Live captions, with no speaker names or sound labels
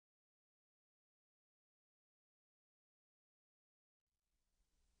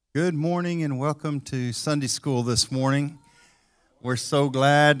Good morning and welcome to Sunday School this morning. We're so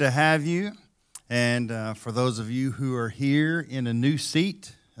glad to have you. And for those of you who are here in a new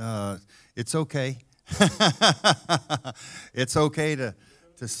seat, it's okay. It's okay to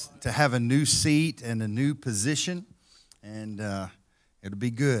have a new seat and a new position, and it'll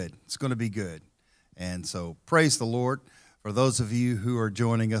be good. It's going to be good. And so praise the Lord. For those of you who are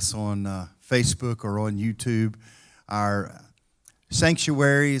joining us on Facebook or on YouTube, our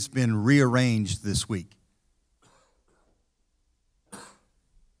sanctuary has been rearranged this week.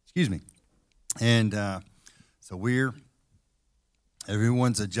 Excuse me. And so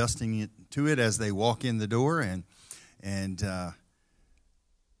everyone's adjusting to it as they walk in the door.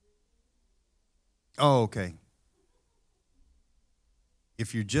 Okay.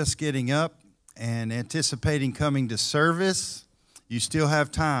 If you're just getting up and anticipating coming to service, you still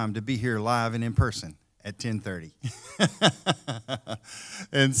have time to be here live and in person at 10:30.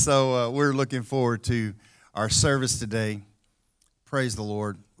 And so we're looking forward to our service today. Praise the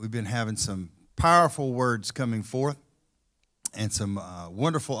Lord. We've been having some powerful words coming forth and some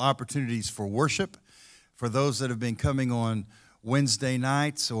wonderful opportunities for worship. For those that have been coming on Wednesday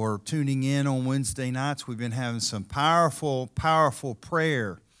nights or tuning in on Wednesday nights, we've been having some powerful, powerful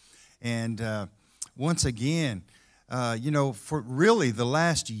prayer. And once again, for really the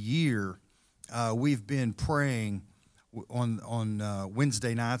last year, we've been praying on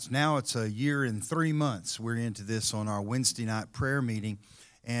Wednesday nights. Now it's a year and 3 months. We're into this on our Wednesday night prayer meeting.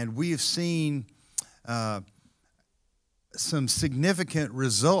 And we have seen some significant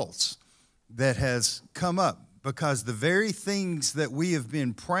results that has come up because the very things that we have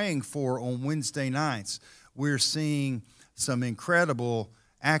been praying for on Wednesday nights, we're seeing some incredible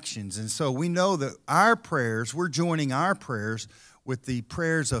actions. And so we know that our prayers, we're joining our prayers with the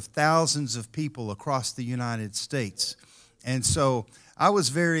prayers of thousands of people across the United States. And so I was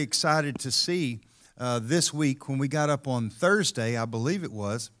very excited to see this week when we got up on Thursday, I believe it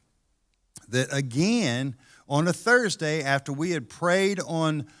was, that again, on a Thursday after we had prayed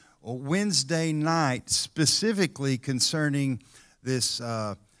on Wednesday night, specifically concerning this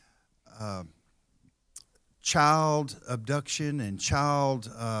child abduction and child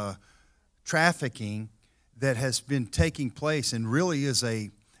trafficking that has been taking place and really is a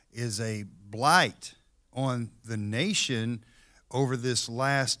blight on the nation over this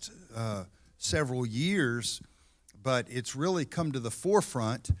last several years, but it's really come to the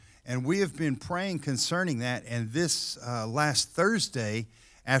forefront, and we have been praying concerning that. And this last Thursday,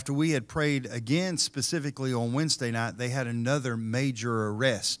 after we had prayed again specifically on Wednesday night, they had another major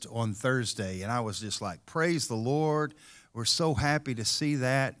arrest on Thursday, and I was just like, praise the Lord. We're so happy to see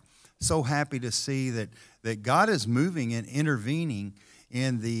that, so happy to see that God is moving and intervening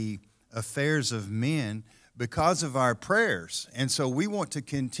in the affairs of men because of our prayers. And so we want to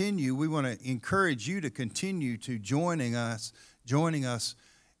continue, we want to encourage you to continue to joining us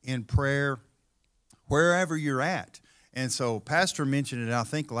in prayer wherever you're at. And so Pastor mentioned it, I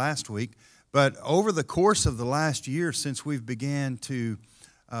think, last week, but over the course of the last year since we've began to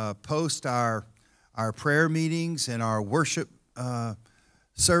post our prayer meetings and our worship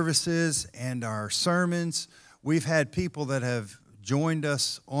services and our sermons, we've had people that have joined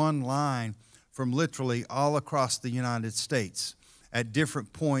us online from literally all across the United States at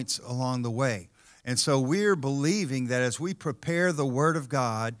different points along the way. And so we're believing that as we prepare the Word of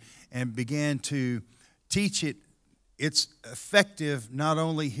God and begin to teach it, it's effective not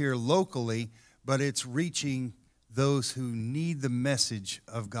only here locally, but it's reaching those who need the message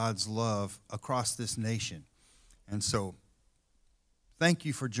of God's love across this nation. And so thank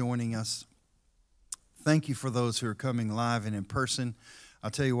you for joining us. Thank you for those who are coming live and in person. I'll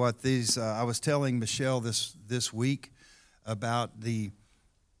tell you what, I was telling Michelle this week about the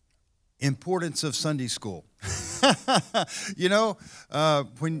importance of Sunday school.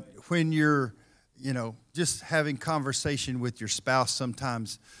 When you're, just having conversation with your spouse,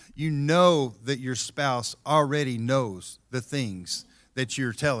 sometimes you know that your spouse already knows the things that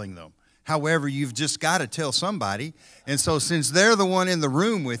you're telling them. However, you've just got to tell somebody. And so since they're the one in the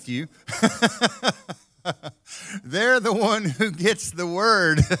room with you, they're the one who gets the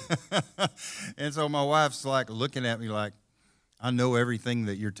word. And so my wife's like looking at me like, I know everything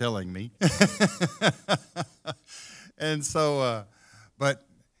that you're telling me. And so, but,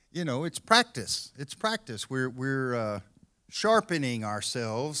 it's practice. It's practice. We're sharpening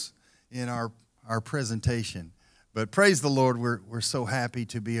ourselves in our presentation. But praise the Lord, we're so happy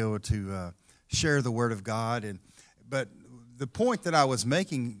to be able to share the Word of God. But the point that I was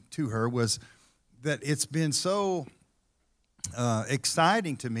making to her was that it's been so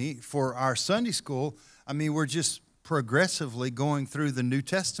exciting to me for our Sunday school. I mean, we're just progressively going through the New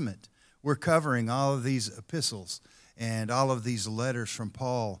Testament. We're covering all of these epistles and all of these letters from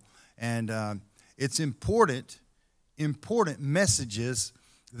Paul. And it's important messages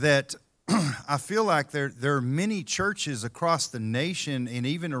that I feel like there are many churches across the nation and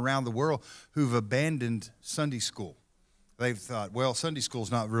even around the world who've abandoned Sunday school. They've thought, well, Sunday school's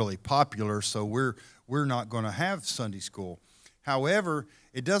not really popular, so we're not going to have Sunday school. However,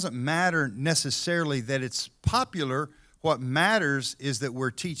 it doesn't matter necessarily that it's popular. What matters is that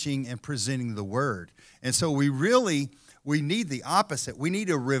we're teaching and presenting the Word. And so we need the opposite. We need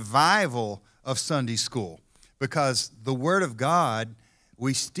a revival of Sunday school, because the Word of God,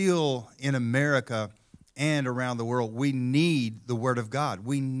 we still, in America and around the world, we need the Word of God.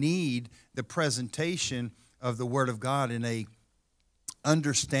 We need the presentation of the Word of God in a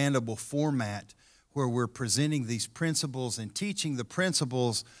understandable format where we're presenting these principles and teaching the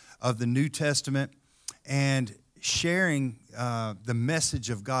principles of the New Testament and sharing the message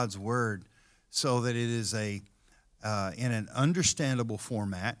of God's Word so that it is in an understandable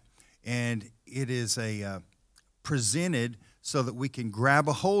format, and it is presented so that we can grab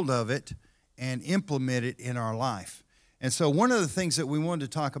a hold of it and implement it in our life. And so one of the things that we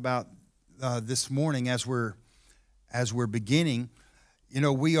wanted to talk about this morning as we're beginning,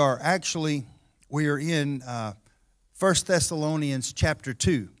 we are in 1 Thessalonians chapter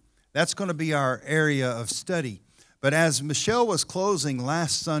 2. That's going to be our area of study. But as Michelle was closing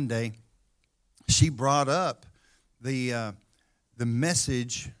last Sunday, she brought up the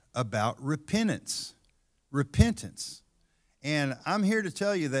message about repentance. Repentance. And I'm here to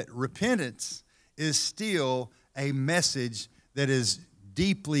tell you that repentance is still a message that is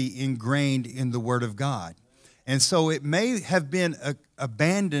deeply ingrained in the Word of God. And so it may have been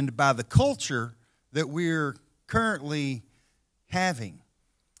abandoned by the culture that we're currently having.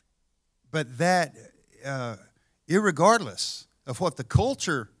 But that, irregardless of what the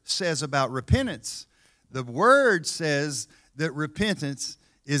culture says about repentance, the Word says that repentance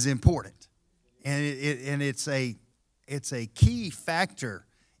is important. And it's a key factor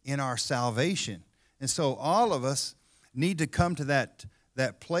in our salvation. And so all of us need to come to that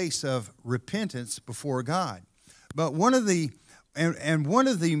place of repentance before God. But one of the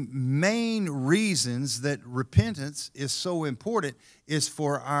main reasons that repentance is so important is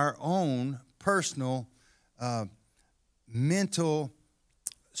for our own personal mental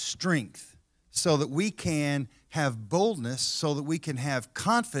strength, so that we can have boldness, so that we can have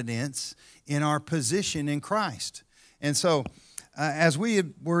confidence in our position in Christ. And so as we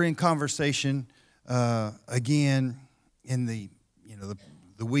were in conversation again in the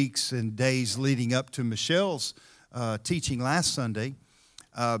weeks and days leading up to Michelle's teaching last Sunday,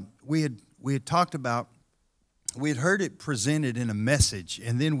 we had talked about, we had heard it presented in a message,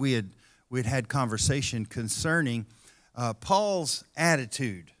 and then we had conversation concerning Paul's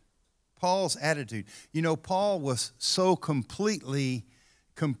attitude. Paul's attitude. Paul was so completely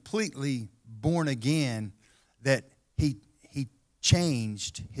born again that he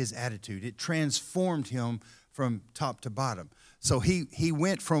changed his attitude. It transformed him from top to bottom. So he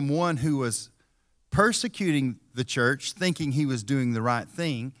went from one who was persecuting the church, thinking he was doing the right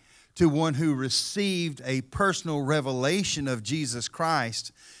thing, to one who received a personal revelation of Jesus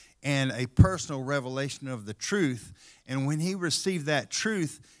Christ and a personal revelation of the truth. And when he received that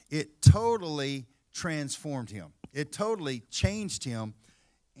truth, it totally transformed him. It totally changed him,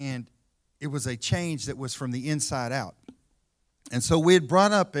 and it was a change that was from the inside out. And so we had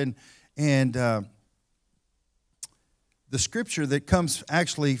brought up and the scripture that comes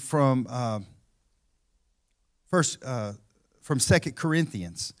actually from 2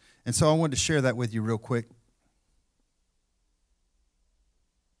 Corinthians. And so I wanted to share that with you real quick.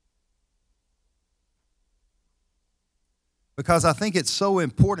 Because I think it's so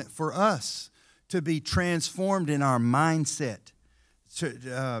important for us to be transformed in our mindset,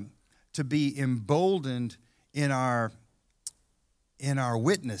 to be emboldened in our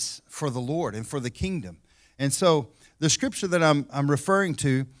witness for the Lord and for the kingdom. And so the scripture that I'm referring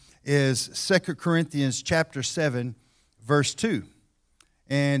to is 2 Corinthians chapter 7, verse 2.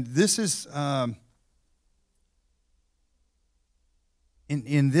 And this is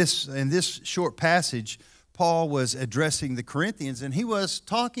in this short passage, Paul was addressing the Corinthians, and he was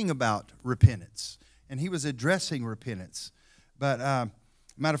talking about repentance, and he was addressing repentance. But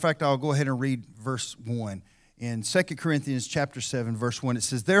matter of fact, I'll go ahead and read verse 1. In 2 Corinthians chapter 7, verse 1, it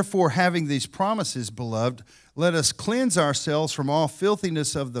says, "Therefore, having these promises, beloved, let us cleanse ourselves from all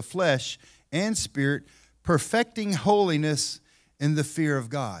filthiness of the flesh and spirit, perfecting holiness in the fear of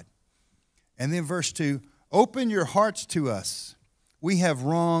God." And then verse 2, "Open your hearts to us. We have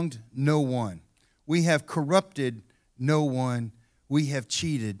wronged no one. We have corrupted no one. We have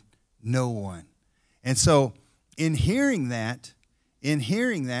cheated no one. And so in hearing that,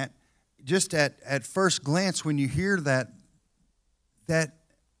 just at first glance, when you hear that, that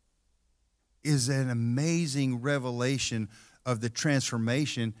is an amazing revelation of the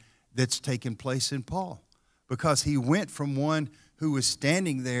transformation that's taken place in Paul. Because he went from one who was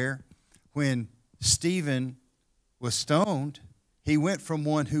standing there when Stephen was stoned. He went from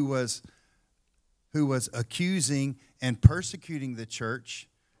one who was accusing and persecuting the church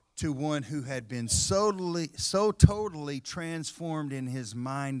to one who had been so totally transformed in his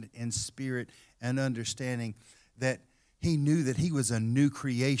mind and spirit and understanding that he knew that he was a new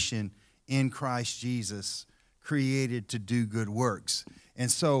creation in Christ Jesus, created to do good works. And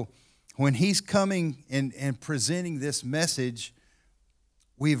so when he's coming and presenting this message,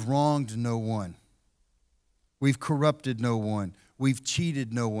 we've wronged no one. We've corrupted no one. We've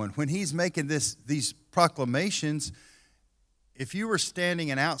cheated no one. When he's making these proclamations, if you were standing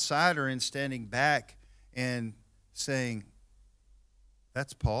an outsider and standing back and saying,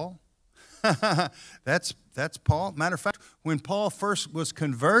 that's Paul? That's Paul? Matter of fact, when Paul first was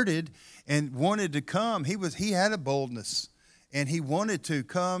converted and wanted to come, he had a boldness. And he wanted to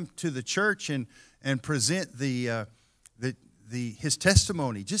come to the church and present his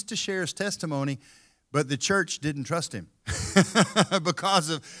testimony, just to share his testimony. But the church didn't trust him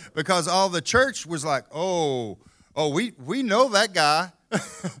because all the church was like, we know that guy.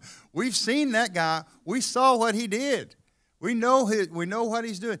 We've seen that guy. We saw what he did. We know what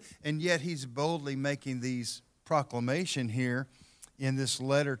he's doing. And yet he's boldly making these proclamation here in this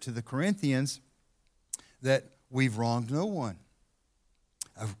letter to the Corinthians that we've wronged no one.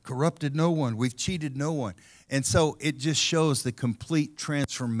 I've corrupted no one. We've cheated no one. And so it just shows the complete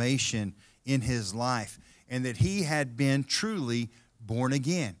transformation in his life, and that he had been truly born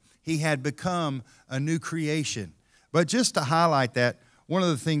again. He had become a new creation. But just to highlight that, one of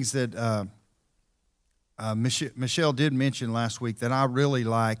the things that Michelle did mention last week that I really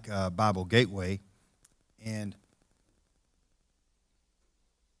like Bible Gateway, and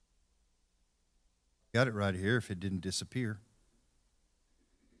got it right here if it didn't disappear.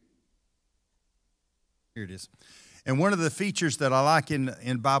 Here it is. And one of the features that I like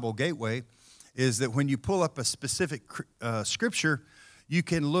in Bible Gateway is that when you pull up a specific scripture, you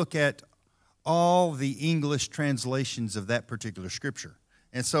can look at all the English translations of that particular scripture.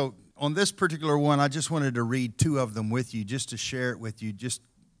 And so on this particular one, I just wanted to read two of them with you, just to share it with you,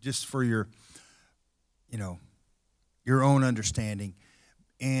 just for your own understanding.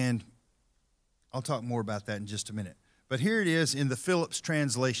 And I'll talk more about that in just a minute. But here it is in the Phillips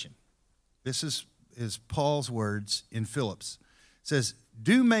translation. This is Paul's words in Phillips. It says,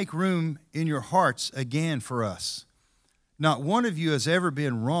 "Do make room in your hearts again for us. Not one of you has ever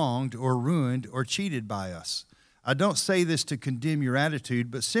been wronged or ruined or cheated by us. I don't say this to condemn your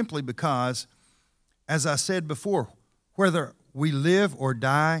attitude, but simply because, as I said before, whether we live or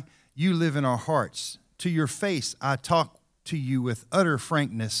die, you live in our hearts. To your face, I talk to you with utter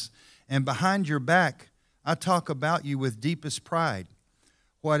frankness, and behind your back, I talk about you with deepest pride.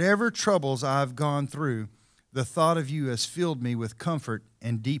 Whatever troubles I've gone through, the thought of you has filled me with comfort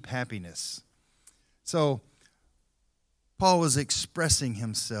and deep happiness." So Paul was expressing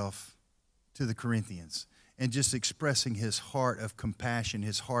himself to the Corinthians and just expressing his heart of compassion,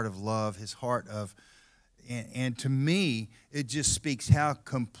 his heart of love, his heart of, and to me, it just speaks how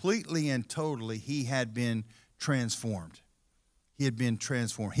completely and totally he had been transformed. He had been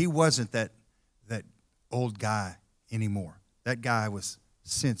transformed. He wasn't that old guy anymore. That guy was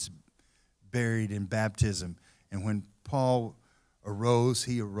since buried in baptism. And when Paul arose,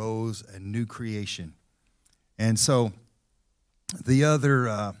 he arose a new creation. And so the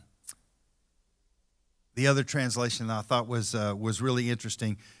other translation I thought was really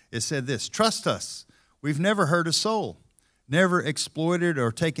interesting. It said this: "Trust us. We've never hurt a soul, never exploited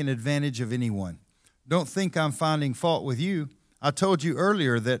or taken advantage of anyone. Don't think I'm finding fault with you. I told you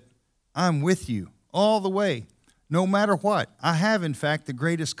earlier that I'm with you all the way, no matter what. I have, in fact, the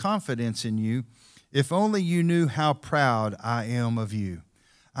greatest confidence in you. If only you knew how proud I am of you.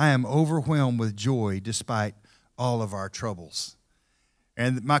 I am overwhelmed with joy despite all of our troubles."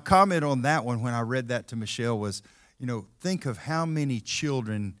 And my comment on that one when I read that to Michelle was, think of how many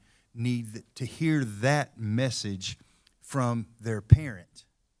children need to hear that message from their parent.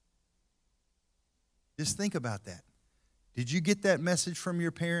 Just think about that. Did you get that message from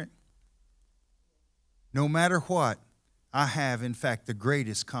your parent? No matter what, I have, in fact, the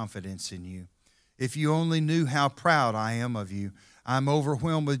greatest confidence in you. If you only knew how proud I am of you, I'm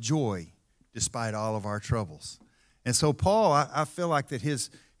overwhelmed with joy despite all of our troubles. And so Paul, I feel like that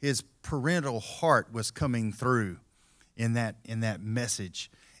his parental heart was coming through. in that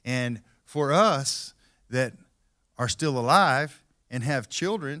message. And for us that are still alive and have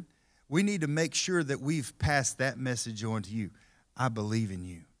children, we need to make sure that we've passed that message on to you. I believe in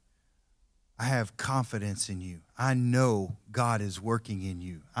you. I have confidence in you. I know God is working in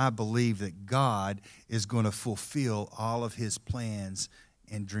you. I believe that God is going to fulfill all of his plans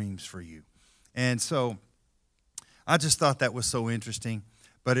and dreams for you. And so I just thought that was so interesting,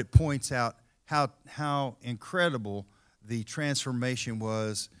 but it points out how incredible the transformation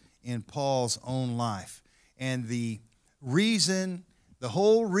was in Paul's own life. And the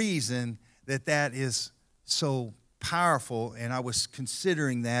whole reason that is so powerful, and I was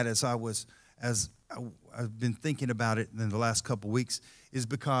considering that as I've been thinking about it in the last couple of weeks, is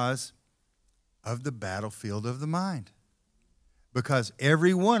because of the battlefield of the mind. Because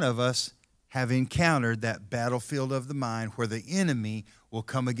every one of us have encountered that battlefield of the mind where the enemy will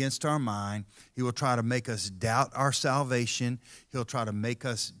come against our mind. He will try to make us doubt our salvation. He'll try to make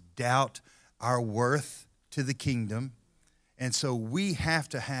us doubt our worth to the kingdom. And so we have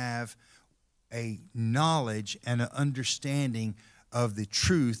to have a knowledge and an understanding of the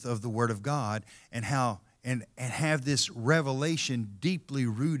truth of the Word of God, and have this revelation deeply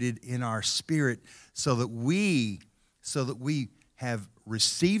rooted in our spirit, so that we have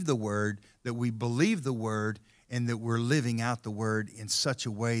received the Word, that we believe the Word, and that we're living out the Word in such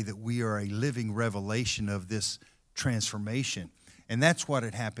a way that we are a living revelation of this transformation. And that's what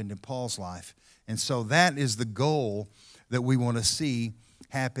had happened in Paul's life. And so that is the goal that we want to see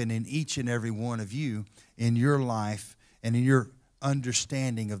happen in each and every one of you in your life and in your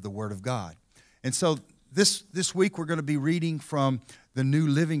understanding of the Word of God. And so this week we're going to be reading from the New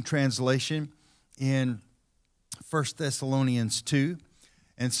Living Translation in 1 Thessalonians 2.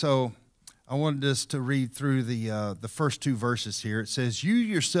 And so I wanted us to read through the first two verses here. It says, "You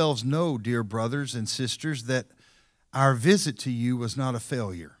yourselves know, dear brothers and sisters, that our visit to you was not a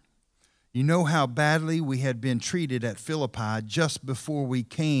failure. You know how badly we had been treated at Philippi just before we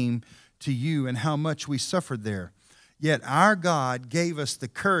came to you, and how much we suffered there. Yet our God gave us the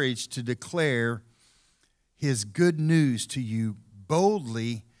courage to declare his good news to you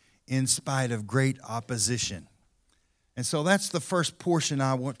boldly in spite of great opposition." And so that's the first portion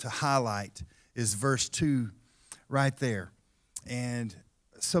I want to highlight, is verse 2 right there. And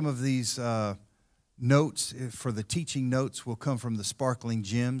some of these notes for the teaching notes will come from the Sparkling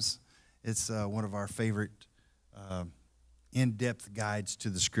Gems. It's one of our favorite in-depth guides to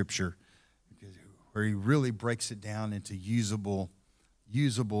the Scripture, where he really breaks it down into usable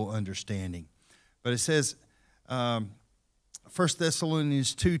understanding. But it says, 1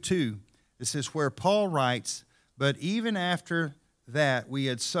 Thessalonians 2:2, it says, where Paul writes, "But even after that we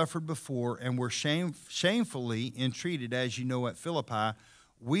had suffered before and were shamefully entreated, as you know, at Philippi,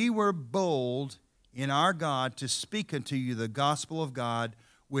 we were bold in our God to speak unto you the gospel of God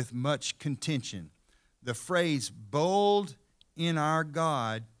with much contention." The phrase "bold in our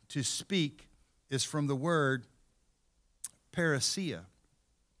God to speak" is from the word parousia.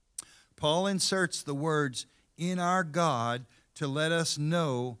 Paul inserts the words "in our God" to let us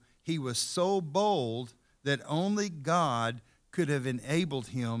know he was so bold that only God could have enabled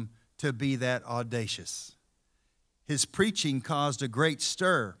him to be that audacious. His preaching caused a great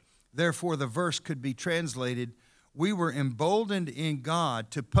stir. Therefore, the verse could be translated, "We were emboldened in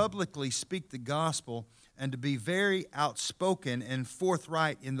God to publicly speak the gospel and to be very outspoken and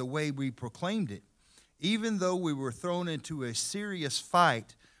forthright in the way we proclaimed it, even though we were thrown into a serious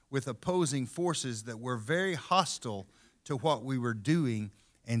fight with opposing forces that were very hostile to what we were doing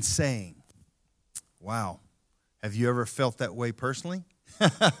and saying." Wow. Have you ever felt that way personally?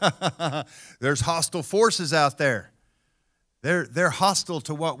 There's hostile forces out there. They're hostile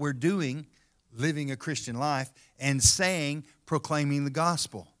to what we're doing, living a Christian life, and proclaiming the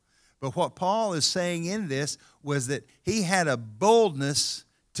gospel. But what Paul is saying in this was that he had a boldness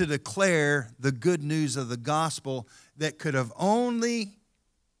to declare the good news of the gospel that could have only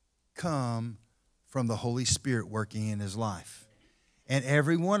come from the Holy Spirit working in his life. And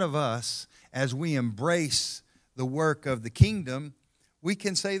every one of us, as we embrace the work of the kingdom, we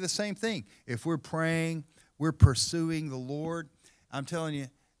can say the same thing. If we're praying, we're pursuing the Lord, I'm telling you,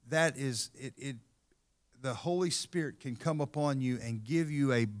 that is it. The Holy Spirit can come upon you and give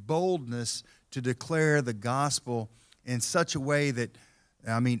you a boldness to declare the gospel in such a way that,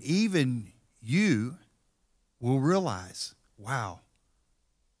 even you will realize, wow,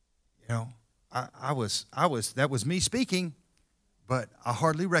 that was me speaking, but I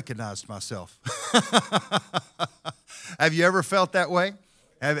hardly recognized myself. Have you ever felt that way?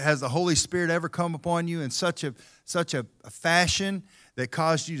 Has the Holy Spirit ever come upon you in such a fashion that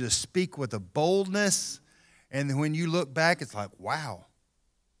caused you to speak with a boldness And when you look back, it's like, wow,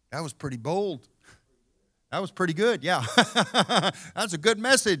 that was pretty bold. That was pretty good, yeah. That's a good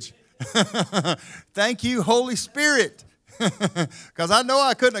message. Thank you, Holy Spirit. Because I know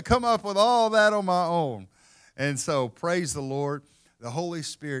I couldn't have come up with all that on my own. And so, praise the Lord. The Holy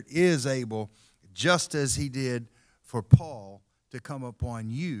Spirit is able, just as he did for Paul, to come upon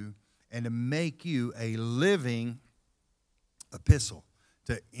you and to make you a living epistle,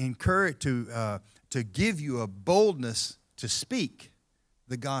 to encourage, to give you a boldness to speak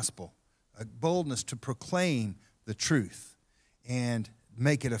the gospel, a boldness to proclaim the truth and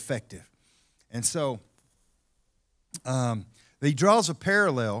make it effective. And so he draws a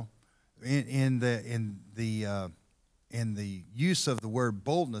parallel in the use of the word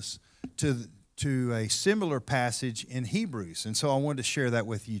boldness to a similar passage in Hebrews. And so I wanted to share that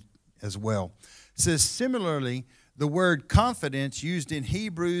with you as well. It says, similarly, the word confidence used in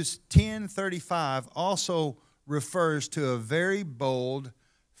Hebrews 10:35 also refers to a very bold,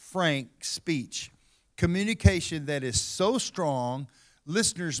 frank speech. Communication that is so strong,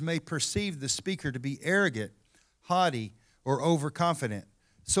 listeners may perceive the speaker to be arrogant, haughty, or overconfident.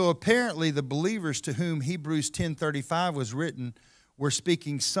 So apparently the believers to whom Hebrews 10:35 was written were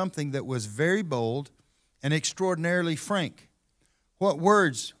speaking something that was very bold and extraordinarily frank. What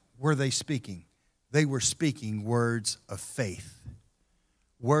words were they speaking? They were speaking words of faith.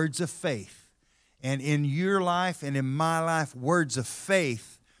 Words of faith. And in your life and in my life, words of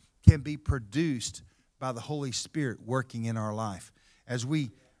faith can be produced by the Holy Spirit working in our life. As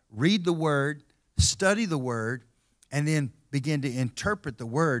we read the Word, study the Word, and then begin to interpret the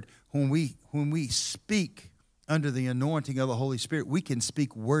Word, when we speak under the anointing of the Holy Spirit, we can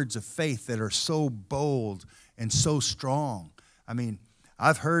speak words of faith that are so bold and so strong. I mean,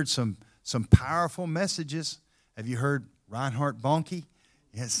 I've heard some powerful messages. Have you heard Reinhard Bonnke?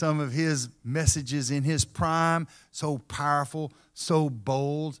 Some of his messages in his prime, so powerful, so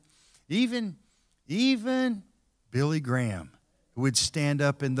bold. Even Billy Graham would stand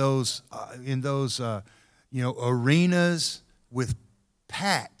up in those arenas with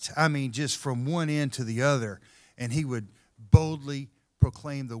packed, I mean, just from one end to the other, and he would boldly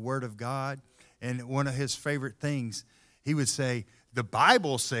proclaim the Word of God. And one of his favorite things, he would say, the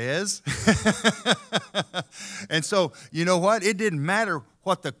Bible says. And so, you know what? It didn't matter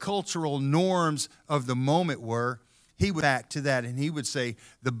what the cultural norms of the moment were. He would back to that, and he would say,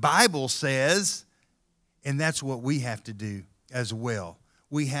 the Bible says, and that's what we have to do as well.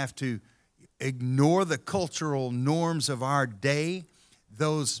 We have to ignore the cultural norms of our day,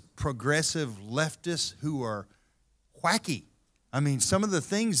 those progressive leftists who are wacky. I mean, some of the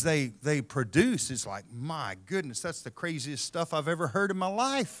things they produce is like, my goodness, that's the craziest stuff I've ever heard in my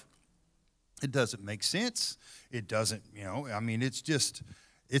life. It doesn't make sense. It doesn't, I mean, it's just,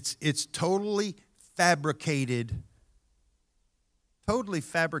 it's totally fabricated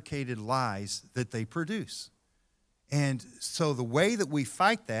lies that they produce. And so the way that we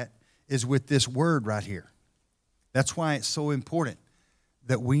fight that is with this word right here. That's why it's so important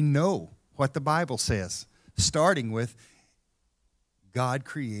that we know what the Bible says, starting with God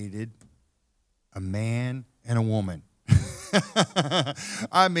created a man and a woman.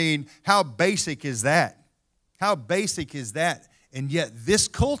 I mean, how basic is that? How basic is that? And yet this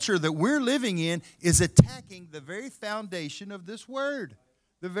culture that we're living in is attacking the very foundation of this word,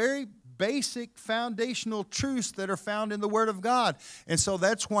 the very basic foundational truths that are found in the Word of God. And so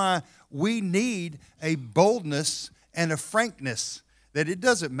that's why we need a boldness and a frankness, that it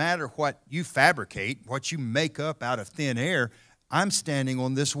doesn't matter what you fabricate, what you make up out of thin air. I'm standing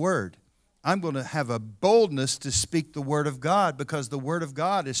on this word. I'm going to have a boldness to speak the Word of God, because the Word of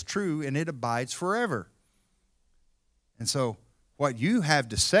God is true and it abides forever. And so what you have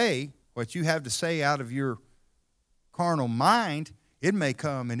to say out of your carnal mind, it may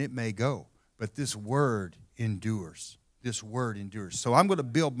come and it may go, but this word endures. This word endures. So I'm going to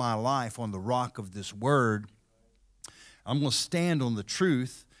build my life on the rock of this word. I'm going to stand on the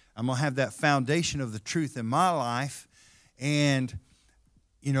truth. I'm going to have that foundation of the truth in my life. And,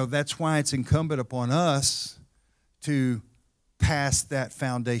 that's why it's incumbent upon us to pass that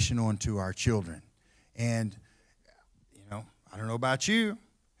foundation on to our children. And, I don't know about you.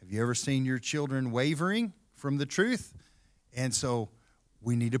 Have you ever seen your children wavering from the truth? And so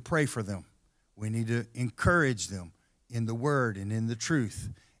we need to pray for them. We need to encourage them in the word and in the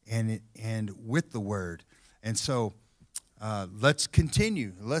truth and with the word. And so let's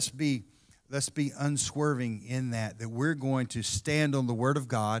continue. Let's be unswerving in that we're going to stand on the Word of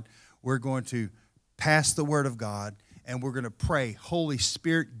God. We're going to pass the Word of God, and we're going to pray, Holy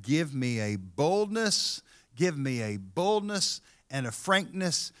Spirit, give me a boldness and a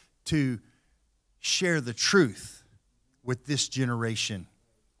frankness to share the truth with this generation,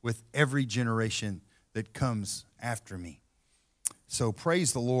 with every generation that comes after me. So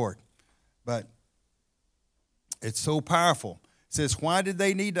praise the Lord. But it's so powerful. It says, why did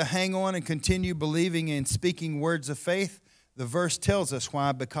they need to hang on and continue believing and speaking words of faith? The verse tells us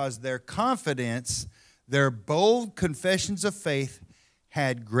why. Because their confidence, their bold confessions of faith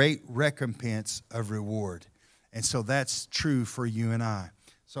had great recompense of reward. And so that's true for you and I.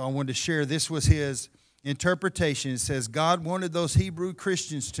 So I wanted to share, this was his interpretation. It says God wanted those Hebrew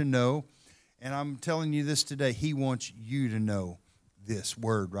Christians to know, and I'm telling you this today, he wants you to know this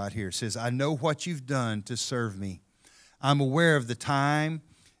word right here. It says, I know what you've done to serve me. I'm aware of the time,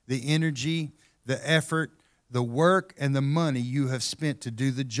 the energy, the effort, the work, and the money you have spent to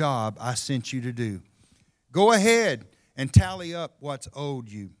do the job I sent you to do. Go ahead and tally up what's owed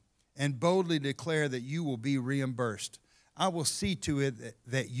you and boldly declare that you will be reimbursed. I will see to it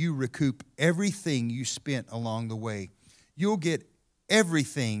that you recoup everything you spent along the way. You'll get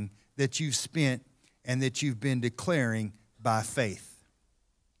everything that you've spent and that you've been declaring by faith.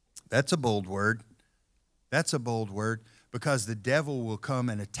 That's a bold word. That's a bold word, because the devil will come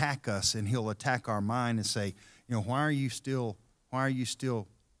and attack us, and he'll attack our mind and say, you know, why are you still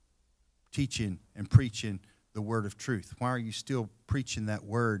teaching and preaching the word of truth? Why are you still preaching that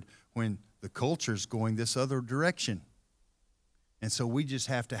word when the culture's going this other direction? And so we just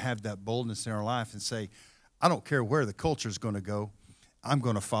have to have that boldness in our life and say, I don't care where the culture's going to go. I'm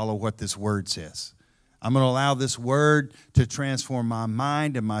going to follow what this word says. I'm going to allow this word to transform my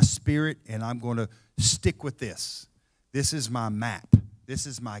mind and my spirit, and I'm going to stick with this. This is my map. This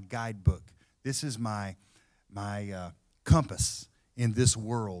is my guidebook. This is my compass in this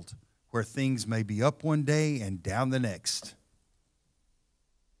world where things may be up one day and down the next.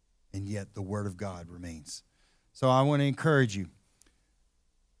 And yet the word of God remains. So I want to encourage you.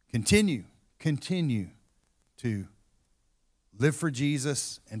 Continue to live for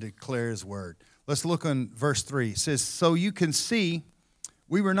Jesus and declare his word. Let's look on verse 3. It says, so you can see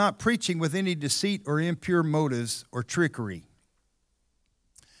we were not preaching with any deceit or impure motives or trickery.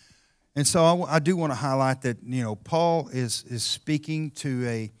 And so I do want to highlight that, you know, Paul is speaking to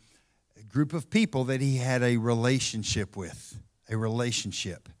a group of people that he had a relationship with, a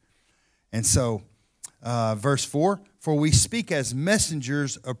relationship. And so verse 4, for we speak as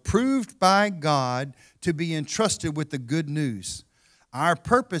messengers approved by God to be entrusted with the good news. Our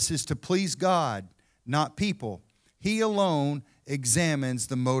purpose is to please God, not people. He alone examines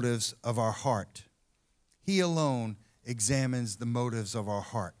the motives of our heart. He alone examines the motives of our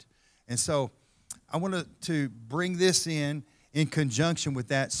heart. And so I wanted to bring this in conjunction with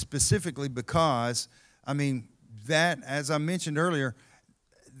that specifically because, I mean, that, as I mentioned earlier,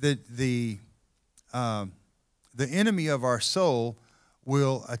 the enemy of our soul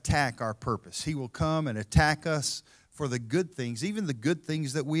will attack our purpose. He will come and attack us for the good things, even the good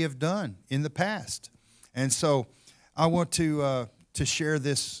things that we have done in the past. And so I want to share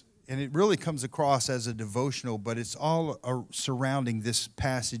this, and it really comes across as a devotional, but it's all surrounding this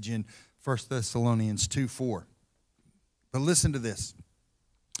passage in 1 Thessalonians 2:4. But listen to this.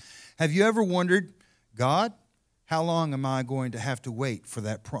 Have you ever wondered, God, how long am I going to have to wait for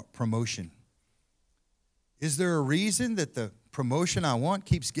that promotion? Is there a reason that the promotion I want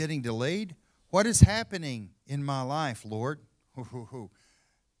keeps getting delayed? What is happening in my life, Lord?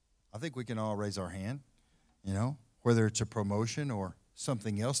 I think we can all raise our hand, you know, whether it's a promotion or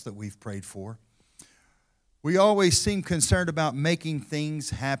something else that we've prayed for. We always seem concerned about making things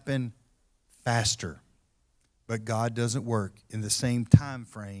happen faster, but God doesn't work in the same time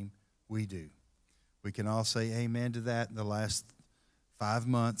frame we do. We can all say amen to that in the last 5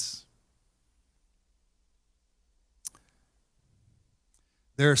 months.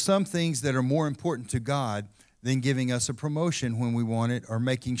 There are some things that are more important to God than giving us a promotion when we want it or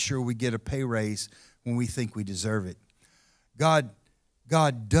making sure we get a pay raise when we think we deserve it.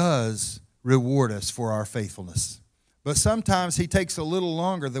 God does reward us for our faithfulness. But sometimes he takes a little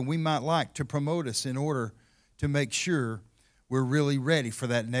longer than we might like to promote us in order to make sure we're really ready for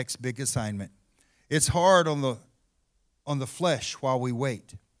that next big assignment. It's hard on the flesh while we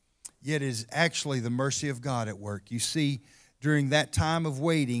wait, yet it is actually the mercy of God at work. You see, during that time of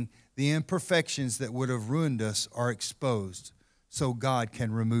waiting, the imperfections that would have ruined us are exposed, so God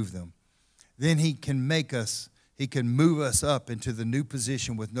can remove them. Then he can move us up into the new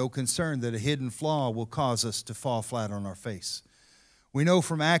position with no concern that a hidden flaw will cause us to fall flat on our face. We know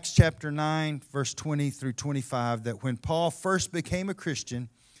from Acts chapter 9, verse 20 through 25, that when Paul first became a Christian,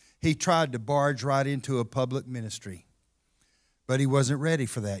 he tried to barge right into a public ministry. But he wasn't ready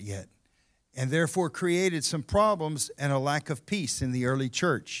for that yet, and therefore created some problems and a lack of peace in the early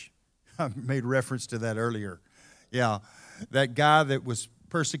church. I made reference to that earlier. Yeah, that guy that was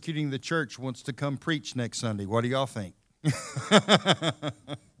persecuting the church wants to come preach next Sunday. What do y'all think?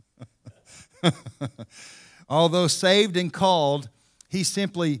 Although saved and called, he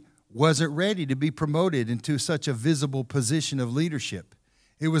simply wasn't ready to be promoted into such a visible position of leadership.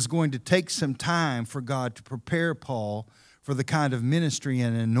 It was going to take some time for God to prepare Paul for the kind of ministry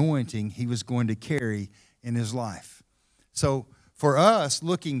and anointing he was going to carry in his life. So for us,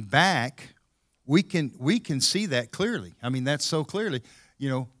 looking back, we can see that clearly. I mean, that's so clearly. You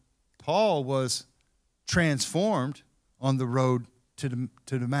know, Paul was transformed on the road to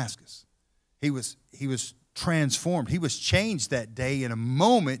Damascus. He was transformed. He was changed that day in a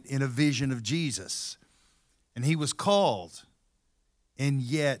moment in a vision of Jesus. And he was called. And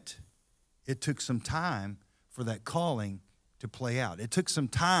yet, it took some time for that calling to play out. It took some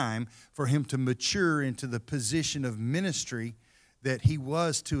time for him to mature into the position of ministry that he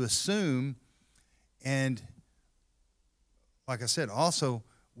was to assume. And like I said, also,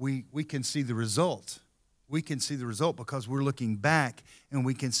 we can see the result. We can see the result because we're looking back and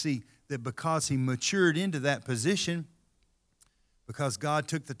we can see that because he matured into that position, because God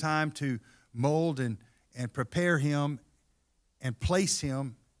took the time to mold and prepare him and place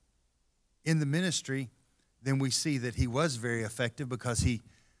him in the ministry, then we see that he was very effective because he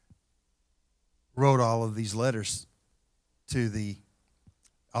wrote all of these letters to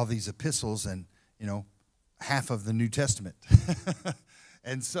all these epistles and, half of the New Testament.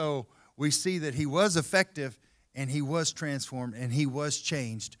 And so we see that he was effective and he was transformed and he was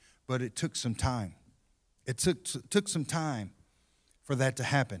changed, but it took some time. It took some time for that to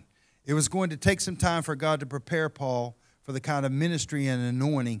happen. It was going to take some time for God to prepare Paul for the kind of ministry and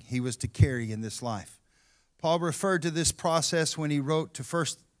anointing he was to carry in this life. Paul referred to this process when he wrote to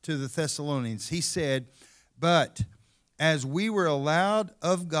the Thessalonians. He said, "But as we were allowed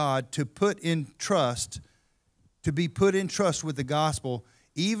of God to be put in trust with the gospel,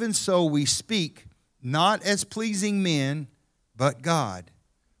 even so we speak, not as pleasing men, but God,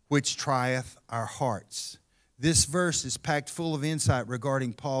 which trieth our hearts." This verse is packed full of insight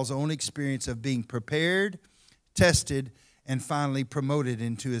regarding Paul's own experience of being prepared, tested, and finally promoted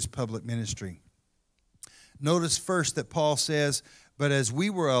into his public ministry. Notice first that Paul says, "But as we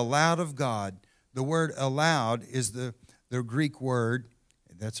were allowed of God," the word allowed is the Greek word,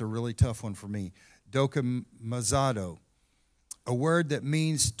 that's a really tough one for me, dokimazado, a word that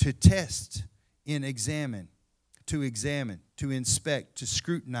means to test, to examine, to inspect, to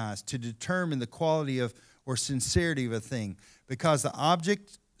scrutinize, to determine the quality of or sincerity of a thing. Because the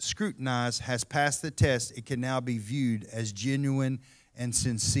object scrutinized has passed the test, it can now be viewed as genuine and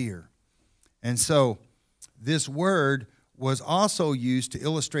sincere. And so this word was also used to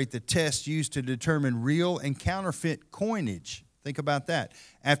illustrate the test used to determine real and counterfeit coinage. Think about that.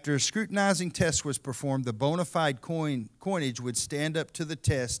 After a scrutinizing test was performed, the bona fide coinage would stand up to the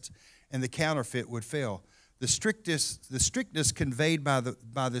test and the counterfeit would fail. The strictness conveyed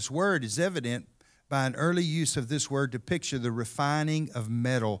by this word is evident by an early use of this word to picture the refining of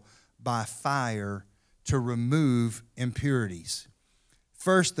metal by fire to remove impurities.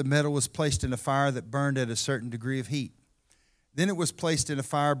 First, the metal was placed in a fire that burned at a certain degree of heat. Then it was placed in a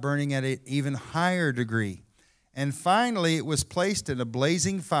fire burning at an even higher degree. And finally, it was placed in a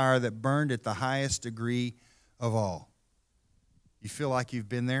blazing fire that burned at the highest degree of all. You feel like you've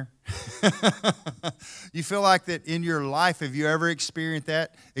been there? You feel like that in your life, have you ever experienced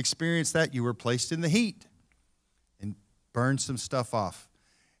that? You were placed in the heat and burned some stuff off.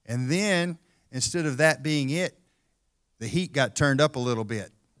 And then, instead of that being it, the heat got turned up a little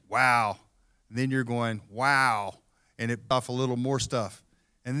bit. Wow. And then you're going, wow. And it off a little more stuff.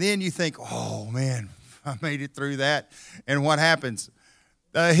 And then you think, oh, man, I made it through that. And what happens?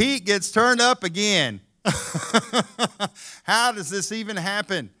 The heat gets turned up again. How does this even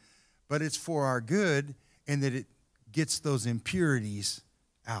happen? But it's for our good, and that it gets those impurities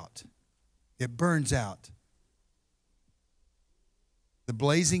out. It burns out. The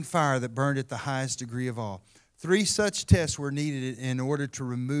blazing fire that burned at the highest degree of all. 3 such tests were needed in order to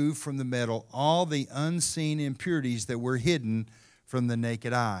remove from the metal all the unseen impurities that were hidden from the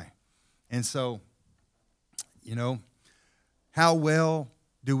naked eye. And so, how well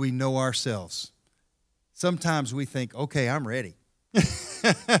do we know ourselves? Sometimes we think, okay, I'm ready.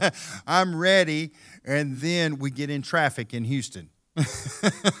 I'm ready, and then we get in traffic in Houston.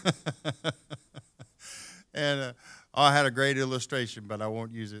 And I had a great illustration, but I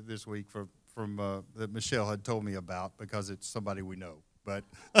won't use it this week from that Michelle had told me about because it's somebody we know. But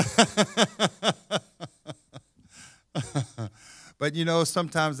but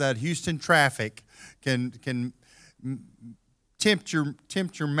sometimes that Houston traffic can tempt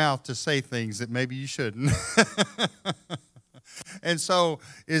your mouth to say things that maybe you shouldn't. And so,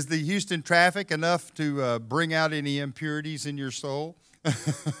 is the Houston traffic enough to bring out any impurities in your soul?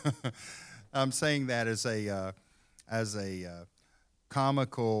 I'm saying that as a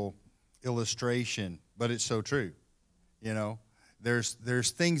comical illustration, but it's so true. You know,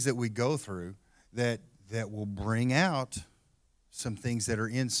 there's things that we go through that will bring out some things that are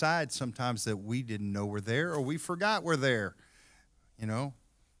inside sometimes that we didn't know were there, or we forgot were there. You know,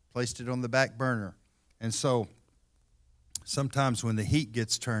 placed it on the back burner. And so sometimes when the heat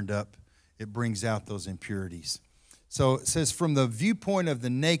gets turned up, it brings out those impurities. So it says, from the viewpoint of the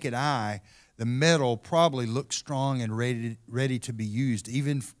naked eye, the metal probably looked strong and ready to be used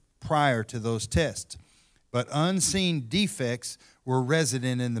even prior to those tests. But unseen defects were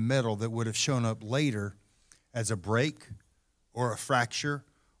resident in the metal that would have shown up later as a break or a fracture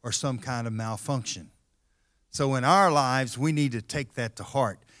or some kind of malfunction. So in our lives, we need to take that to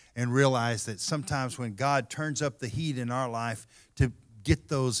heart and realize that sometimes when God turns up the heat in our life to get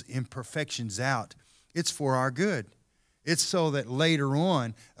those imperfections out, it's for our good. It's so that later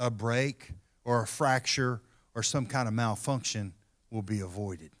on a break or a fracture or some kind of malfunction will be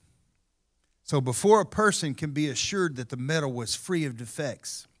avoided. So before a person can be assured that the metal was free of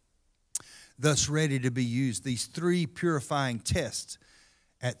defects, thus ready to be used, these 3 purifying tests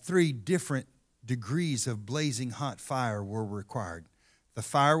at 3 different degrees of blazing hot fire were required. The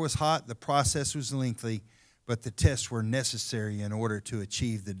fire was hot, the process was lengthy, but the tests were necessary in order to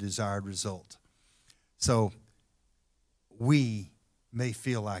achieve the desired result. So we may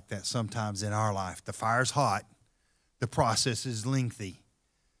feel like that sometimes in our life. The fire's hot, the process is lengthy,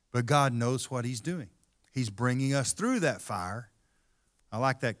 but God knows what He's doing. He's bringing us through that fire. I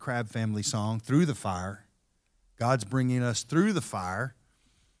like that Crab Family song, Through the Fire. God's bringing us through the fire.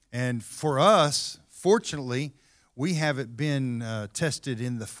 And for us, fortunately, we haven't been tested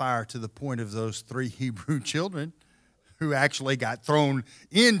in the fire to the point of those 3 Hebrew children who actually got thrown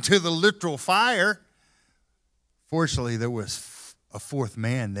into the literal fire. Fortunately, there was a 4th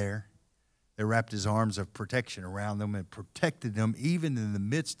man there that wrapped his arms of protection around them and protected them even in the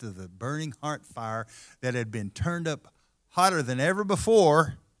midst of the burning heart fire that had been turned up hotter than ever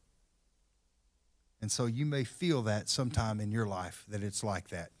before. And so you may feel that sometime in your life, that it's like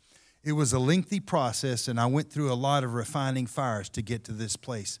that. It was a lengthy process, and I went through a lot of refining fires to get to this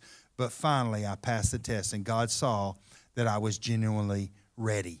place. But finally, I passed the test, and God saw that I was genuinely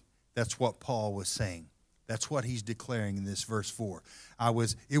ready. That's what Paul was saying. That's what he's declaring in this verse 4.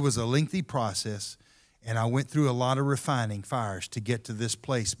 It was a lengthy process, and I went through a lot of refining fires to get to this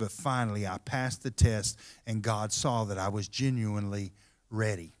place. But finally, I passed the test, and God saw that I was genuinely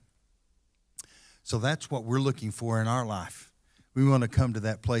ready. So that's what we're looking for in our life. We want to come to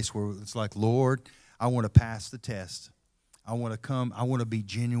that place where it's like, Lord, I want to pass the test. I want to be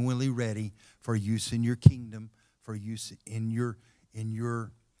genuinely ready for use in your kingdom, for use in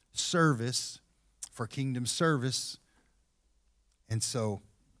your service, for kingdom service. And so,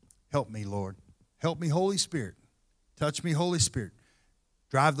 help me, Lord. Help me, Holy Spirit. Touch me, Holy Spirit.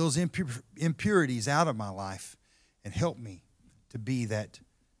 Drive those impurities out of my life and help me to be that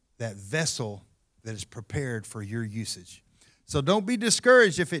vessel that is prepared for your usage. So don't be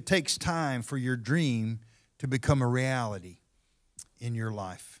discouraged if it takes time for your dream to become a reality in your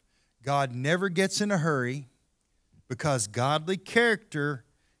life. God never gets in a hurry because godly character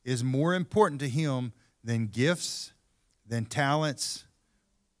is more important to Him than gifts, than talents,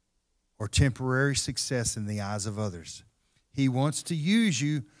 or temporary success in the eyes of others. He wants to use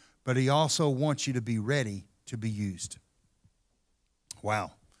you, but He also wants you to be ready to be used.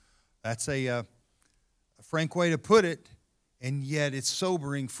 Wow. That's a frank way to put it. And yet it's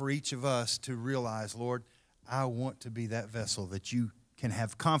sobering for each of us to realize, Lord, I want to be that vessel that you can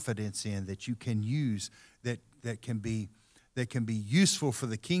have confidence in, that you can use, that can be useful for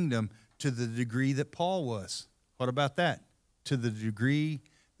the kingdom to the degree that Paul was. What about that? To the degree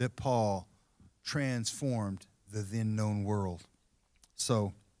that Paul transformed the then known world.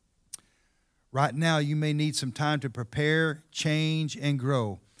 So right now you may need some time to prepare, change, and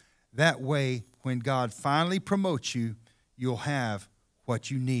grow. That way, when God finally promotes you, you'll have what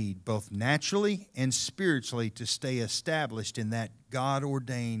you need, both naturally and spiritually, to stay established in that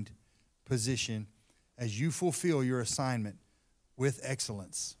God-ordained position as you fulfill your assignment with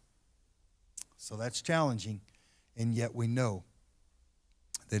excellence. So that's challenging, and yet we know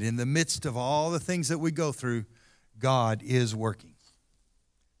that in the midst of all the things that we go through, God is working.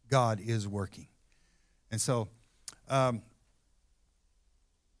 God is working. And so,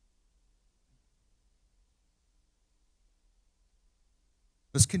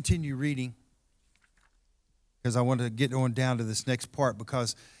 let's continue reading. because I want to get on down to this next part,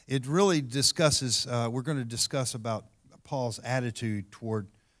 because it really discusses, we're going to discuss about Paul's attitude toward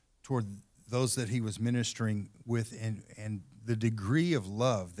those that he was ministering with, and the degree of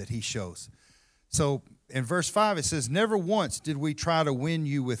love that he shows. So in verse 5 it says, "Never once did we try to win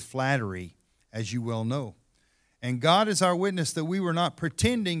you with flattery, as you well know. And God is our witness that we were not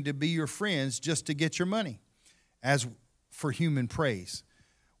pretending to be your friends just to get your money, as for human praise.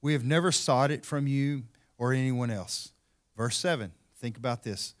 We have never sought it from you or anyone else." Verse 7, think about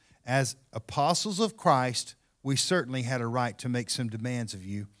this. "As apostles of Christ, we certainly had a right to make some demands of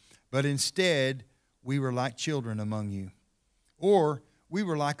you, but instead we were like children among you. Or we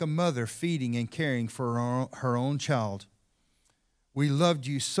were like a mother feeding and caring for her own child. We loved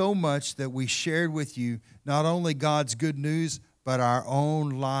you so much that we shared with you not only God's good news, but our own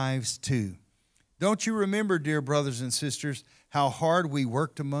lives too. Don't you remember, dear brothers and sisters, how hard we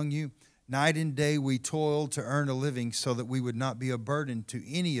worked among you? Night and day we toiled to earn a living so that we would not be a burden to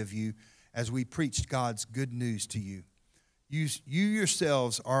any of you as we preached God's good news to you. You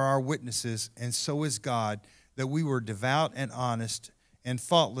yourselves are our witnesses, and so is God, that we were devout and honest and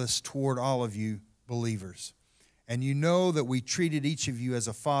faultless toward all of you believers. And you know that we treated each of you as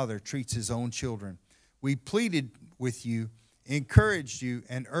a father treats his own children. We pleaded with you, encouraged you,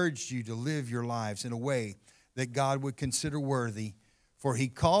 and urged you to live your lives in a way that God would consider worthy, for he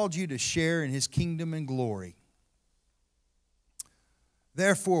called you to share in his kingdom and glory.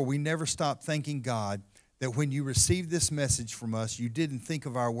 Therefore, we never stop thanking God that when you received this message from us, you didn't think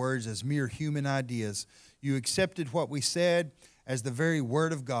of our words as mere human ideas. You accepted what we said as the very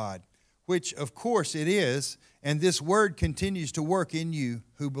word of God, which of course it is, and this word continues to work in you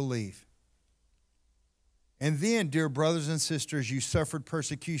who believe. And then, dear brothers and sisters, you suffered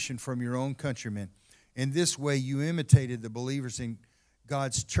persecution from your own countrymen. In this way, you imitated the believers in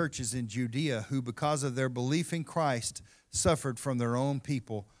God's churches in Judea, who, because of their belief in Christ, suffered from their own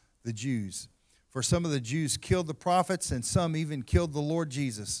people, the Jews. For some of the Jews killed the prophets, and some even killed the Lord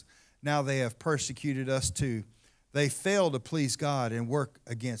Jesus. Now they have persecuted us too. They fail to please God and work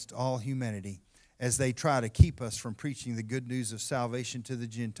against all humanity, as they try to keep us from preaching the good news of salvation to the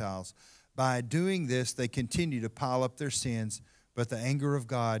Gentiles. By doing this, they continue to pile up their sins, but the anger of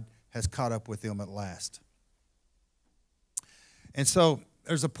God has caught up with them at last." And so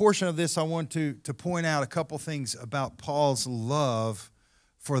there's a portion of this I want to point out a couple things about Paul's love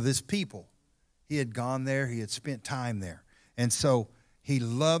for this people. He had gone there. He had spent time there. And so he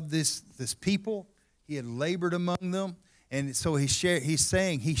loved this people. He had labored among them. And so he's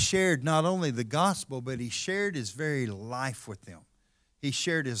saying he shared not only the gospel, but he shared his very life with them. He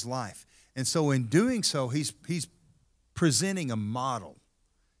shared his life. And so in doing so, he's presenting a model.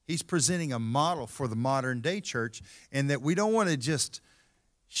 He's presenting a model for the modern day church, and that we don't want to just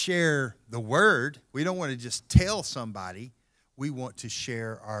share the word. We don't want to just tell somebody. We want to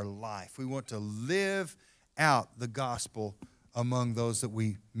share our life. We want to live out the gospel among those that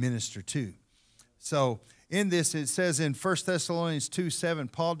we minister to. So in this, it says in 1 Thessalonians 2:7,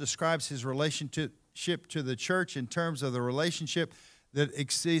 Paul describes his relationship to the church in terms of the relationship that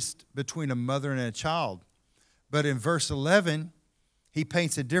exists between a mother and a child. But in verse 11, he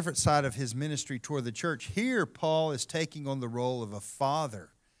paints a different side of his ministry toward the church. Here, Paul is taking on the role of a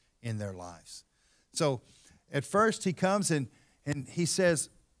father in their lives. So at first he comes and he says,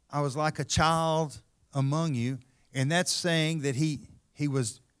 "I was like a child among you." And that's saying that he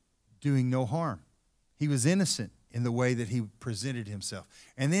was doing no harm. He was innocent in the way that he presented himself.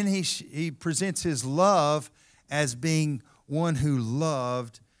 And then he presents his love as being one who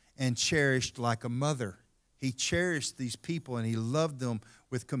loved and cherished like a mother. He cherished these people and he loved them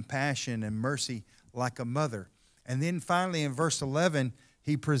with compassion and mercy like a mother. And then finally in verse 11,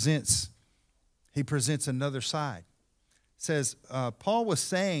 he presents another side. It says, Paul was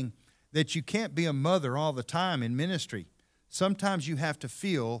saying that you can't be a mother all the time in ministry. Sometimes you have to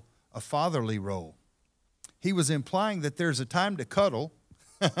feel a fatherly role. He was implying that there's a time to cuddle.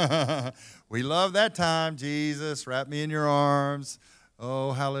 We love that time. Jesus, wrap me in your arms.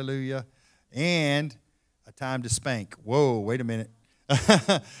 Oh, hallelujah. And a time to spank. Whoa, wait a minute.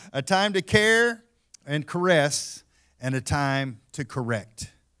 A time to care and caress, and a time to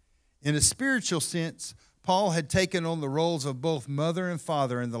correct. In a spiritual sense, Paul had taken on the roles of both mother and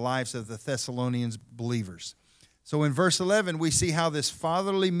father in the lives of the Thessalonians believers. So in verse 11, we see how this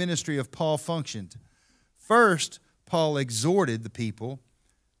fatherly ministry of Paul functioned. First, Paul exhorted the people.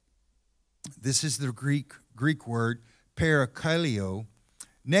 This is the Greek word, parakaleo.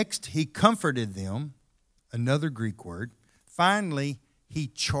 Next, he comforted them, another Greek word. Finally, he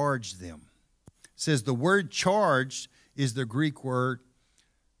charged them. It says the word charged is the Greek word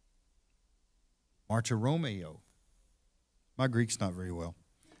Marcha Romeo. My Greek's not very well.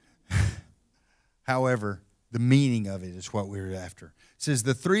 However, the meaning of it is what we're after. It says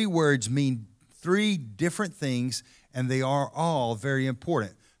the three words mean three different things, and they are all very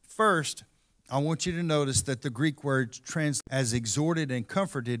important. First, I want you to notice that the Greek words translated as exhorted and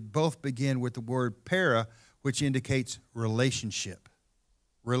comforted both begin with the word para, which indicates relationship.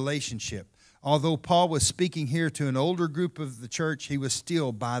 Relationship. Although Paul was speaking here to an older group of the church, he was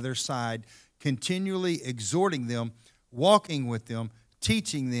still by their side, continually exhorting them, walking with them,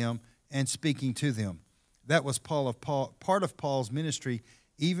 teaching them, and speaking to them. That was part of Paul's ministry,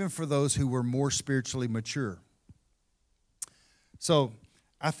 even for those who were more spiritually mature. So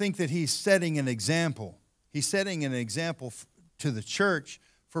I think that he's setting an example. He's setting an example to the church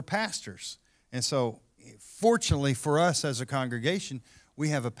for pastors. And so fortunately for us as a congregation, we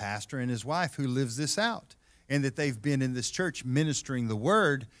have a pastor and his wife who lives this out, and that they've been in this church ministering the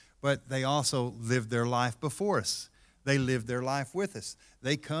word, but they also lived their life before us. They live their life with us.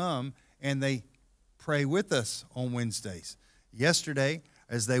 They come and they pray with us on Wednesdays. Yesterday,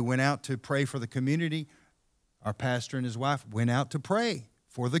 as they went out to pray for the community, our pastor and his wife went out to pray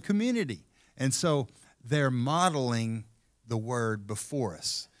for the community. And so they're modeling the word before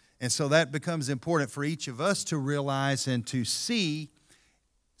us. And so that becomes important for each of us to realize and to see,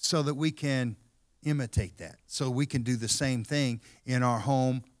 so that we can imitate that. So we can do the same thing in our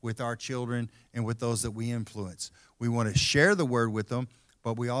home with our children and with those that we influence. We want to share the word with them,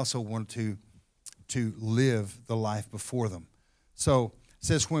 but we also want to live the life before them. So it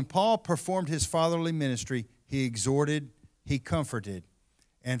says, when Paul performed his fatherly ministry, he exhorted, he comforted.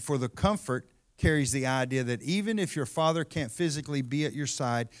 And for the comfort carries the idea that even if your father can't physically be at your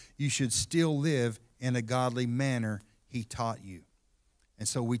side, you should still live in a godly manner he taught you. And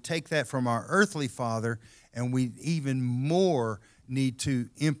so we take that from our earthly father, and we even more need to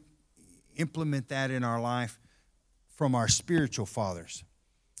implement that in our life from our spiritual fathers.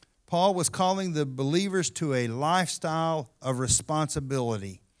 Paul was calling the believers to a lifestyle of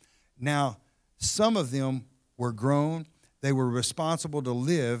responsibility. Now, some of them were grown. They were responsible to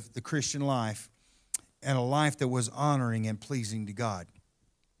live the Christian life, and a life that was honoring and pleasing to God.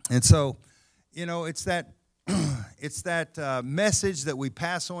 And so, you know, it's that message that we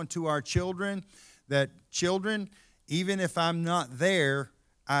pass on to our children, that children, even if I'm not there,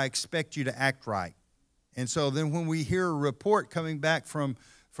 I expect you to act right. And so then when we hear a report coming back from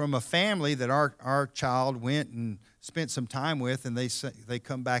a family that our child went and spent some time with, and they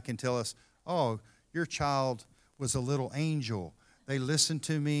come back and tell us, oh, your child was a little angel. They listened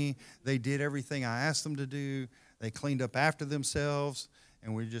to me. They did everything I asked them to do. They cleaned up after themselves.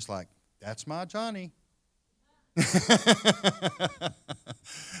 And we're just like, that's my Johnny.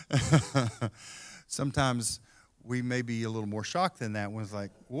 Sometimes we may be a little more shocked than that. One's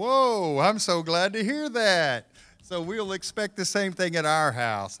like, whoa, I'm so glad to hear that. So we'll expect the same thing at our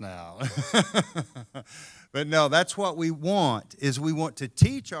house now. But no, that's what we want, is we want to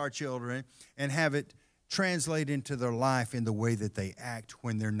teach our children and have it translate into their life in the way that they act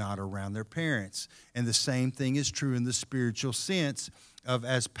when they're not around their parents. And the same thing is true in the spiritual sense of,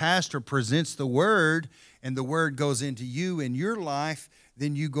 as pastor presents the word and the word goes into you in your life,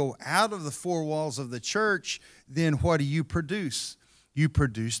 then you go out of the four walls of the church, then what do you produce? You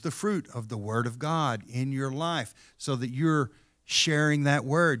produce the fruit of the word of God in your life, so that you're sharing that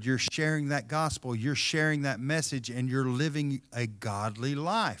word, you're sharing that gospel, you're sharing that message, and you're living a godly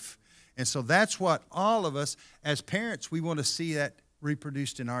life. And so that's what all of us, as parents, we want to see that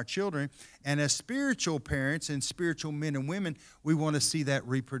reproduced in our children. And as spiritual parents and spiritual men and women, we want to see that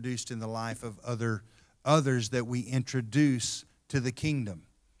reproduced in the life of others that we introduce to the kingdom.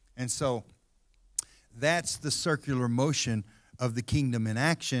 And so that's the circular motion of the kingdom in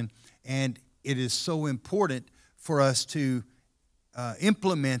action. And it is so important for us to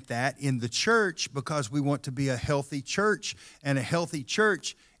implement that in the church, because we want to be a healthy church. And a healthy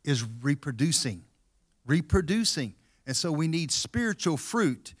church is reproducing. And so we need spiritual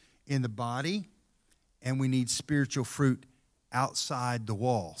fruit in the body, and we need spiritual fruit outside the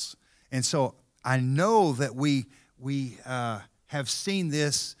walls. And so I know that we have seen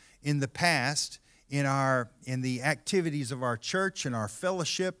this in the past in the activities of our church and our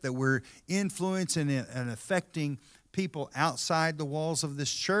fellowship, that we're influencing and affecting people outside the walls of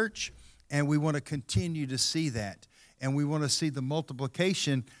this church, and we want to continue to see that. And we want to see the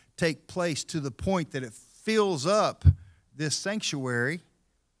multiplication take place to the point that it fills up this sanctuary,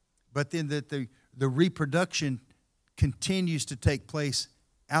 but then that the reproduction continues to take place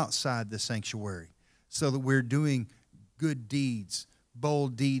outside the sanctuary, so that we're doing good deeds,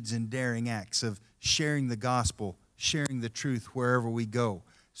 bold deeds, and daring acts of sharing the gospel, sharing the truth wherever we go,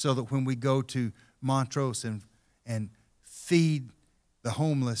 so that when we go to Montrose and feed the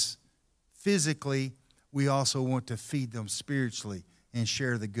homeless physically. We also want to feed them spiritually and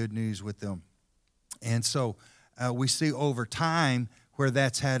share the good news with them. And so we see over time where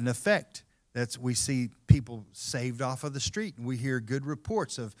that's had an effect. We see people saved off of the street. And we hear good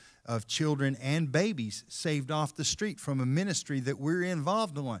reports of children and babies saved off the street from a ministry that we're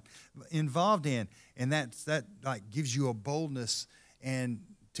involved in. And that like gives you a boldness and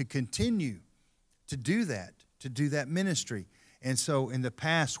to continue to do that ministry. And so in the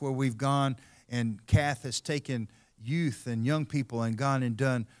past where we've gone and Kath has taken youth and young people and gone and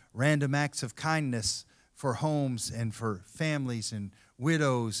done random acts of kindness for homes and for families and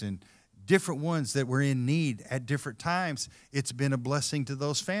widows and different ones that were in need at different times, it's been a blessing to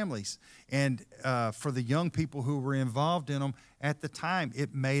those families. And for the young people who were involved in them at the time,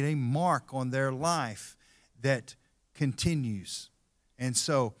 it made a mark on their life that continues. And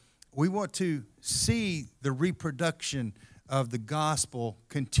so we want to see the reproduction of the gospel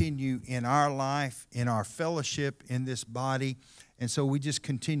continue in our life, in our fellowship, in this body. And so we just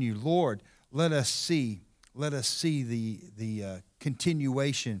continue. Lord, let us see the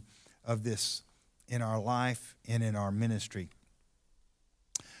continuation of this in our life and in our ministry.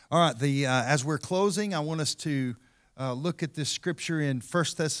 All right, as we're closing, I want us to look at this scripture in 1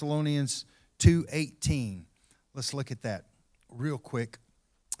 Thessalonians 2:18. Let's look at that real quick.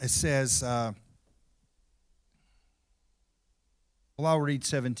 It says, I'll read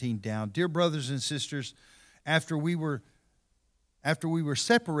 17 down. Dear brothers and sisters, after we were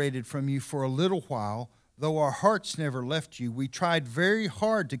separated from you for a little while, though our hearts never left you, we tried very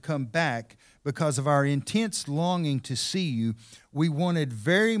hard to come back because of our intense longing to see you. We wanted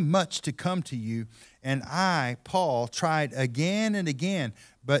very much to come to you, and I, Paul, tried again and again,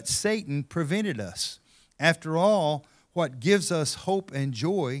 but Satan prevented us. After all, what gives us hope and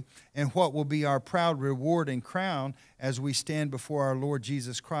joy, and what will be our proud reward and crown as we stand before our Lord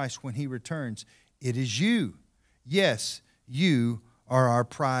Jesus Christ when he returns? It is you. Yes, you are our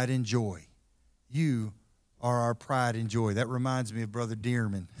pride and joy. You are our pride and joy. That reminds me of Brother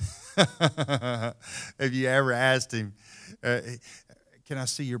Dearman. Have you ever asked him, can I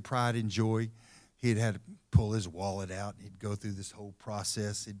see your pride and joy? He'd had to pull his wallet out. He'd go through this whole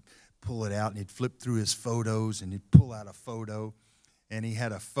process. He'd pull it out, and he'd flip through his photos, and he'd pull out a photo, and he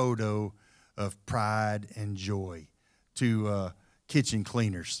had a photo of pride and joy to kitchen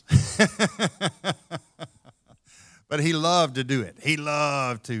cleaners. But he loved to do it. He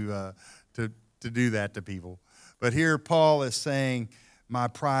loved to do that to people. But here Paul is saying, my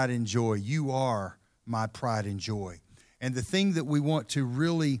pride and joy. You are my pride and joy. And the thing that we want to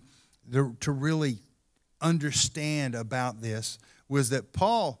really understand about this was that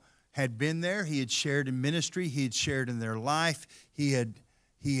Paul had been there. He had shared in ministry. He had shared in their life. He had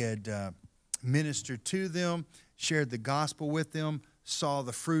ministered to them, shared the gospel with them, saw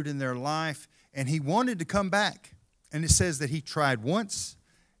the fruit in their life, and he wanted to come back. And it says that he tried once,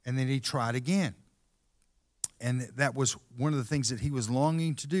 and then he tried again. And that was one of the things that he was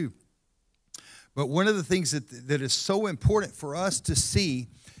longing to do. But one of the things that is so important for us to see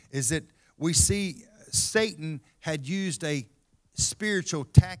is that we see Satan had used a spiritual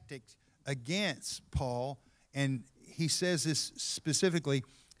tactic against Paul, and he says this specifically,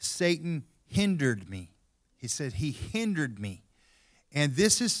 Satan hindered me. He said he hindered me. And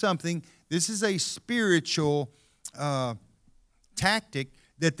this is a spiritual tactic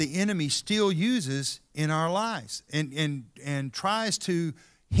that the enemy still uses in our lives and tries to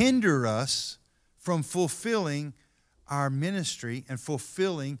hinder us from fulfilling our ministry and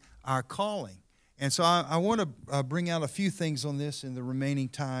fulfilling our calling. And so I want to bring out a few things on this in the remaining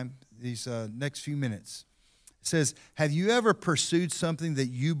time, these next few minutes. It says, have you ever pursued something that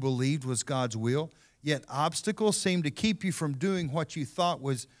you believed was God's will, yet obstacles seemed to keep you from doing what you thought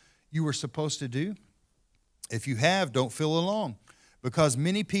you were supposed to do? If you have, don't feel alone, because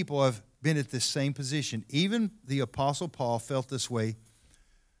many people have been at this same position. Even the Apostle Paul felt this way.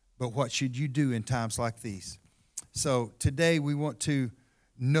 But what should you do in times like these? So today we want to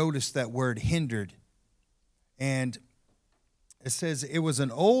notice that word hindered. And it says it was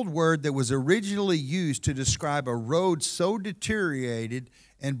an old word that was originally used to describe a road so deteriorated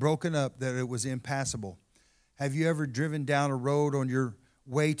and broken up that it was impassable. Have you ever driven down a road on your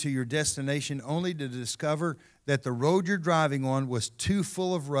way to your destination only to discover that the road you're driving on was too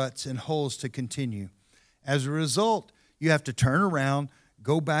full of ruts and holes to continue? As a result, you have to turn around,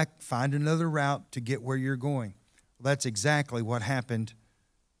 go back, find another route to get where you're going. Well, that's exactly what happened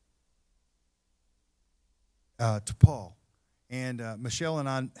to Paul. And Michelle and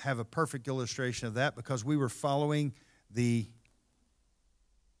I have a perfect illustration of that because we were following the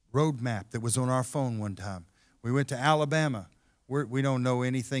road map that was on our phone one time. We went to Alabama. We don't know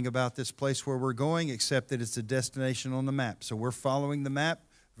anything about this place where we're going except that it's a destination on the map. So we're following the map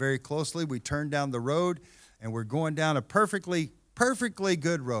very closely. We turn down the road, and we're going down a perfectly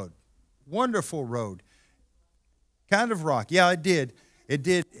good road. Wonderful road. Kind of rocky. Yeah, it did. It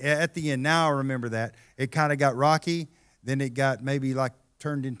did at the end. Now I remember that. It kind of got rocky. Then it got maybe like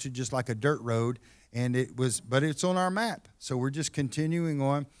turned into just like a dirt road. And it was, but it's on our map. So we're just continuing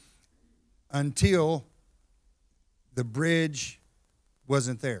on until the bridge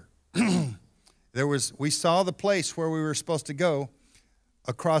wasn't there. We saw the place where we were supposed to go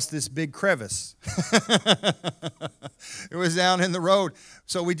across this big crevice. It was down in the road.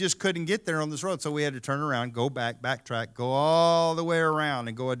 So we just couldn't get there on this road. So we had to turn around, go back, backtrack, go all the way around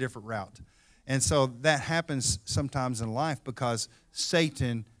and go a different route. And so that happens sometimes in life because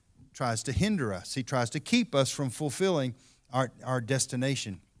Satan tries to hinder us. He tries to keep us from fulfilling our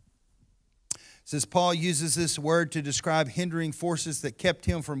destination. It says Paul uses this word to describe hindering forces that kept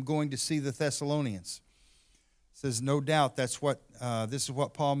him from going to see the Thessalonians. It says, no doubt this is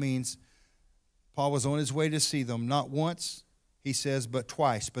what Paul means. Paul was on his way to see them, not once, he says, but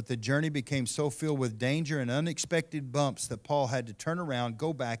twice. But the journey became so filled with danger and unexpected bumps that Paul had to turn around,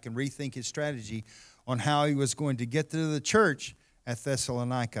 go back, and rethink his strategy on how he was going to get to the church at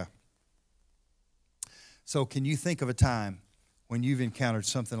Thessalonica. So can you think of a time when you've encountered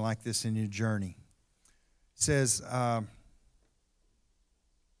something like this in your journey? It says,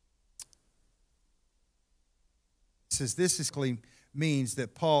 this basically means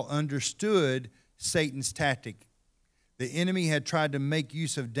that Paul understood Satan's tactic. The enemy had tried to make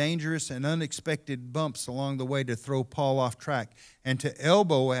use of dangerous and unexpected bumps along the way to throw Paul off track and to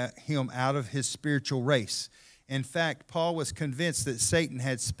elbow him out of his spiritual race. In fact, Paul was convinced that Satan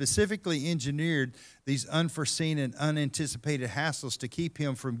had specifically engineered these unforeseen and unanticipated hassles to keep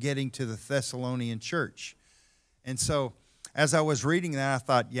him from getting to the Thessalonian church. And so, as I was reading that, I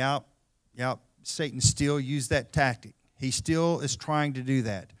thought, yeah, Satan still used that tactic. He still is trying to do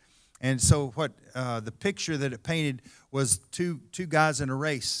that. And so what the picture that it painted was two guys in a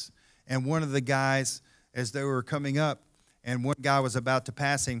race. And one of the guys, as they were coming up, and one guy was about to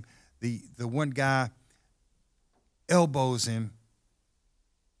pass him, the one guy elbows him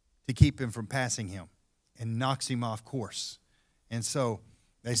to keep him from passing him and knocks him off course. And so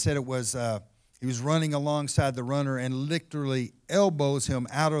they said it was he was running alongside the runner and literally elbows him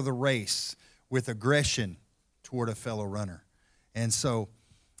out of the race with aggression toward a fellow runner. And so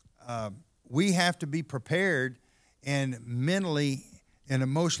we have to be prepared and mentally and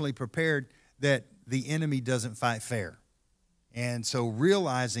emotionally prepared that the enemy doesn't fight fair. And so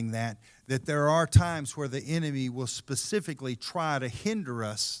realizing that there are times where the enemy will specifically try to hinder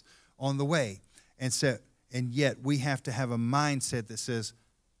us on the way. And yet we have to have a mindset that says,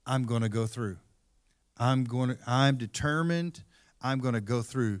 I'm going to go through. I'm determined. I'm going to go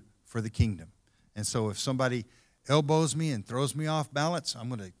through for the kingdom. And so if somebody elbows me and throws me off balance, I'm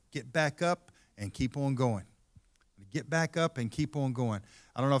going to get back up and keep on going. Get back up and keep on going.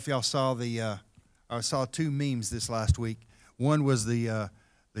 I don't know if y'all saw I saw two memes this last week. One was the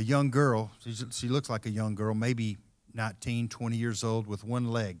young girl. She looks like a young girl, maybe 19, 20 years old with one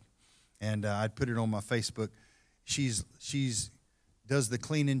leg. And I'd put it on my Facebook. She's does the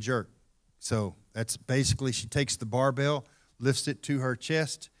clean and jerk. So that's basically she takes the barbell, lifts it to her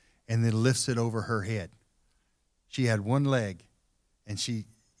chest, and then lifts it over her head. She had one leg, and she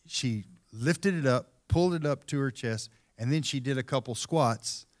lifted it up, pulled it up to her chest, and then she did a couple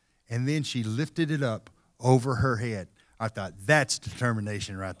squats, and then she lifted it up over her head. I thought, that's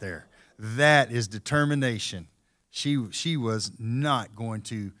determination right there. That is determination. She was not going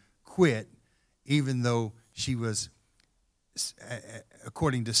to quit, even though she was,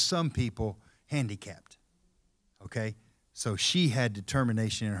 according to some people, handicapped. Okay? So she had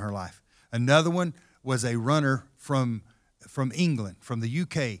determination in her life. Another one was a runner from England, from the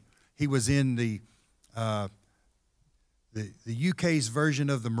UK. He was in the UK's version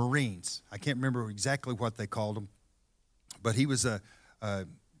of the Marines. I can't remember exactly what they called them, but he was a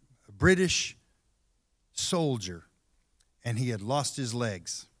British soldier, and he had lost his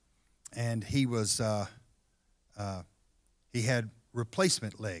legs, and he had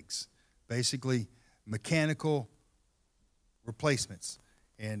replacement legs, basically mechanical replacements.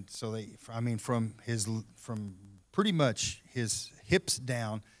 And so from pretty much his hips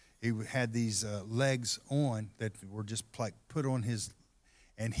down, he had these legs on that were just like put on his,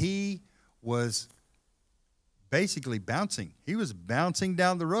 and he was basically bouncing. He was bouncing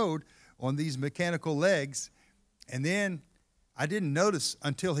down the road on these mechanical legs, and then I didn't notice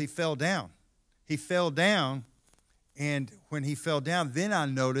until he fell down. He fell down, And when he fell down, then I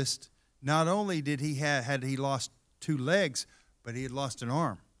noticed not only did had he lost 2 legs, but he had lost an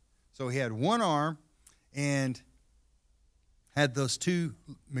arm. So he had one arm and had those 2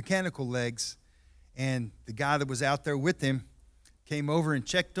 mechanical legs. And the guy that was out there with him came over and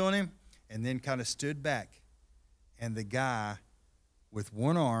checked on him and then kind of stood back. And the guy with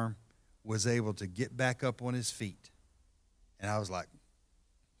one arm was able to get back up on his feet. And I was like,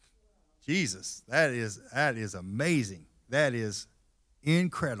 Jesus, that is amazing. That is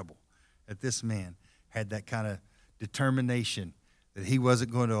incredible that this man had that kind of determination that he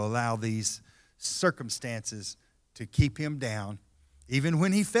wasn't going to allow these circumstances to keep him down. Even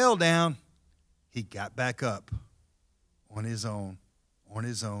when he fell down, he got back up on his own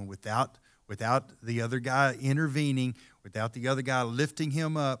without the other guy intervening, without the other guy lifting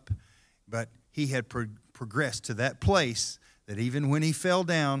him up. But he had progressed to that place that even when he fell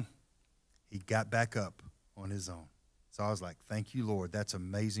down, he got back up on his own. So I was like, thank you, Lord. That's an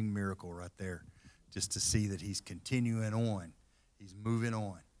amazing miracle right there, just to see that he's continuing on. He's moving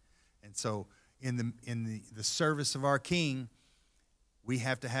on. And so in the service of our King, we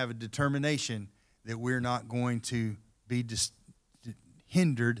have to have a determination that we're not going to be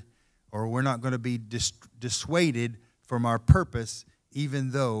hindered, or we're not going to be dissuaded from our purpose,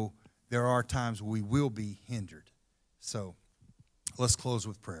 even though there are times we will be hindered. So let's close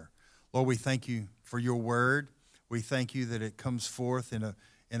with prayer. Lord, we thank you for your word. We thank you that it comes forth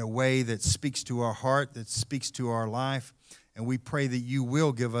in a way that speaks to our heart, that speaks to our life. And we pray that you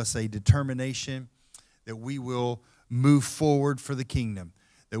will give us a determination, that we will move forward for the kingdom,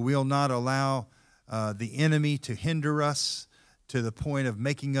 that we'll not allow the enemy to hinder us to the point of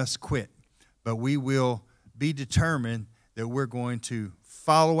making us quit, but we will be determined that we're going to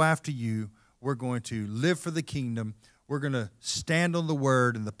follow after you. We're going to live for the kingdom. We're going to stand on the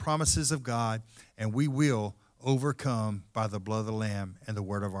word and the promises of God, and we will overcome by the blood of the Lamb and the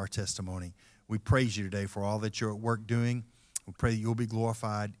word of our testimony. We praise you today for all that you're at work doing. We pray that you'll be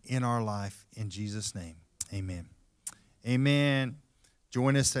glorified in our life. In Jesus' name, amen. Amen.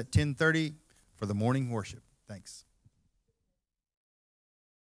 Join us at 10:30 for the morning worship. Thanks.